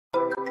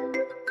Ahn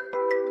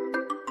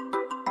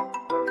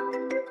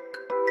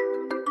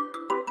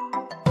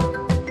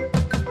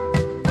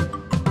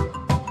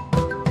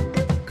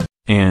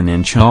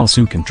and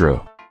Chul-soo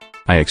contro.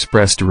 I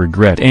expressed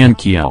regret. Ahn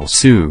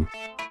Cheol-soo.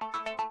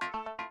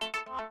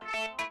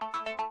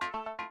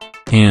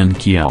 Ahn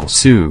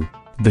Cheol-soo,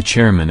 the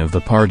chairman of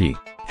the party,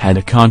 had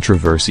a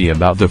controversy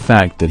about the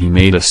fact that he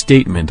made a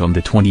statement on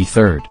the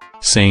 23rd,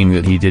 saying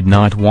that he did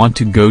not want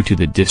to go to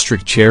the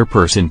district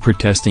chairperson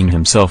protesting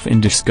himself in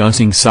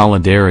discussing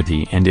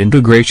solidarity and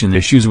integration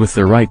issues with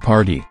the right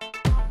party.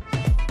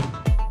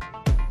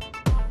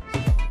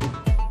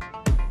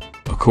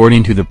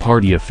 According to the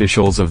party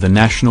officials of the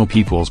National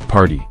People's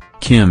Party,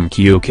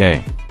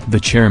 K.N.B.T, the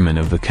chairman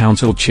of the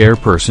council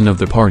chairperson of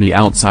the party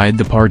outside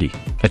the party,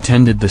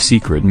 attended the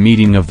secret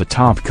meeting of the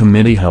top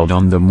committee held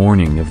on the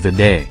morning of the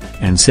day,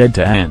 and said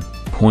to Ahn,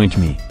 "Point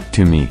me,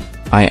 to me,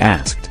 I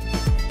asked."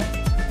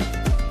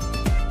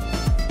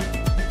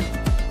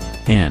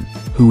 Ahn,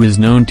 who is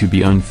known to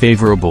be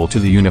unfavorable to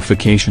the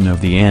unification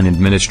of the Ahn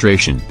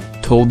administration,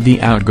 told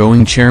the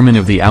outgoing chairman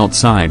of the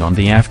outside on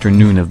the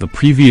afternoon of the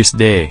previous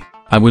day,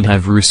 "I would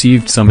have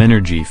received some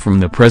energy from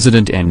the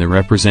president and the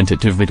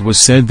representative." It was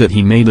said that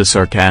he made a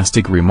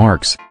sarcastic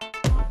remarks.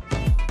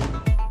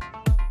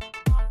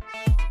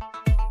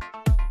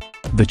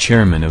 The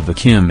chairman of the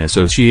Kim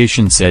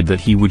Association said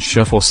that he would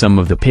shuffle some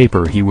of the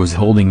paper he was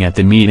holding at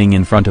the meeting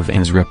in front of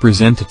Ahn's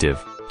representative,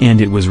 and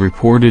it was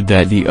reported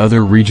that the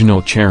other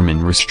regional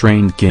chairman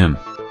restrained Kim.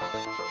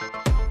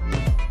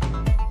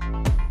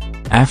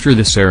 After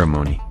the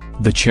ceremony,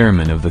 the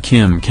chairman of the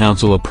Kim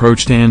Council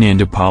approached Ahn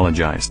and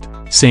apologized,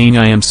 saying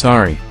 "I am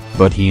sorry,"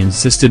 but he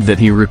insisted that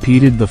he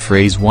repeated the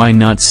phrase "why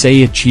not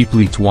say it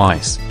cheaply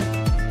twice."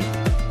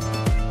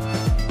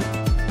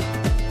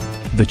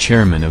 The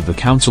chairman of the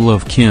Council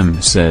of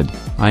Kim said,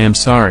 I am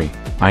sorry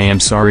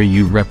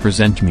you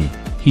represent me,"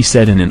 he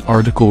said in an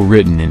article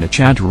written in a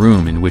chat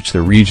room in which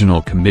the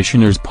regional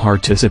commissioners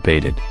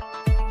participated.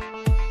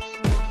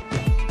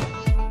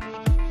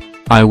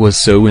 "I was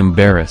so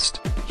embarrassed,"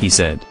 he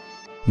said.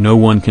 "No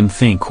one can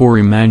think or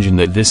imagine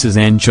that this is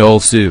Ahn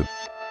Cheol-soo.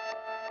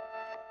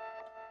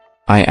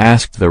 I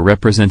asked the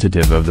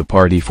representative of the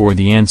party for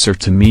the answer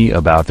to me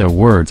about the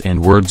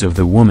words of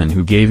the woman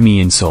who gave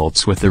me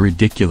insults with the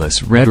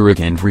ridiculous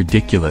rhetoric and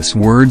ridiculous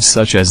words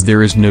such as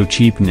 'there is no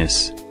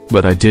cheapness,'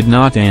 but I did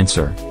not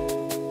answer."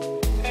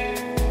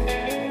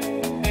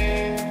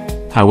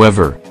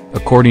 However,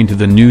 according to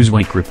the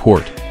Newsweek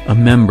report, a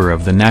member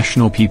of the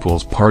National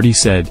People's Party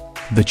said,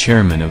 "The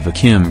chairman of the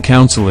Kim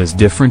Council is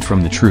different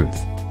from the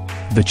truth."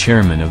 The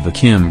chairman of the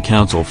Kim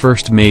Council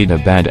first made a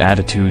bad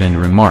attitude and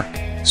remark,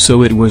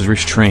 so it was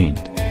restrained.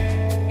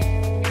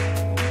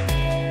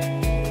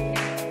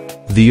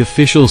 The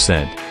official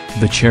said,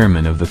 "The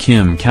chairman of the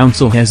Kim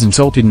Council has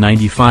insulted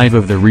 95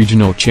 of the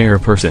regional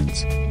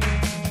chairpersons."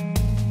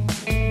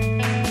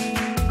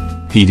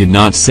 He did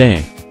not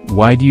say,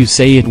 "Why do you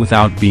say it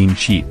without being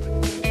cheap?"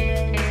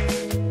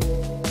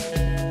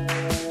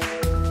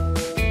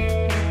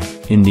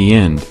 In the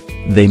end,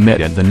 they met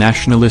at the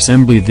National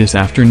Assembly this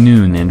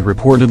afternoon and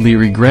reportedly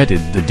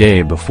regretted the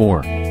day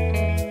before.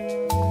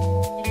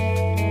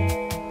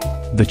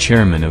 The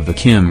chairman of the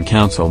Kim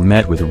Council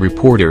met with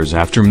reporters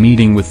after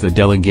meeting with the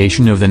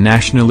delegation of the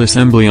National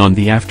Assembly on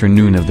the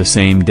afternoon of the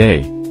same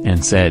day,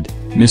 and said,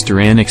 Mr.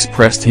 Ahn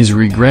expressed his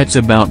regrets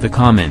about the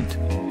comment.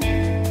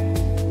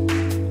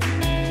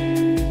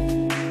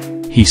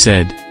 He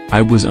said,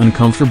 "I was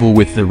uncomfortable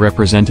with the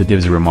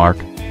representative's remark,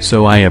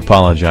 so I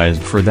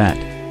apologized for that,"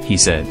 he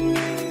said.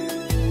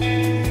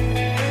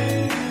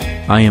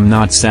 "I am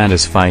not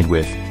satisfied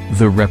with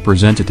the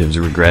representative's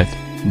regret,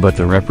 but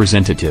the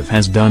representative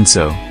has done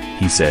so,"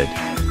 he said.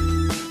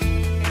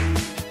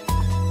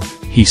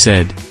 He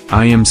said,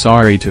 "I am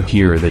sorry to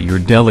hear that your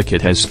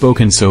delegate has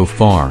spoken so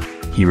far,"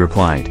 he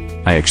replied.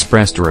 "I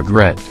expressed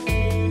regret.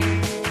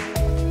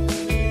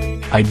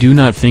 I do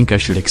not think I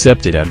should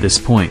accept it at this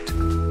point."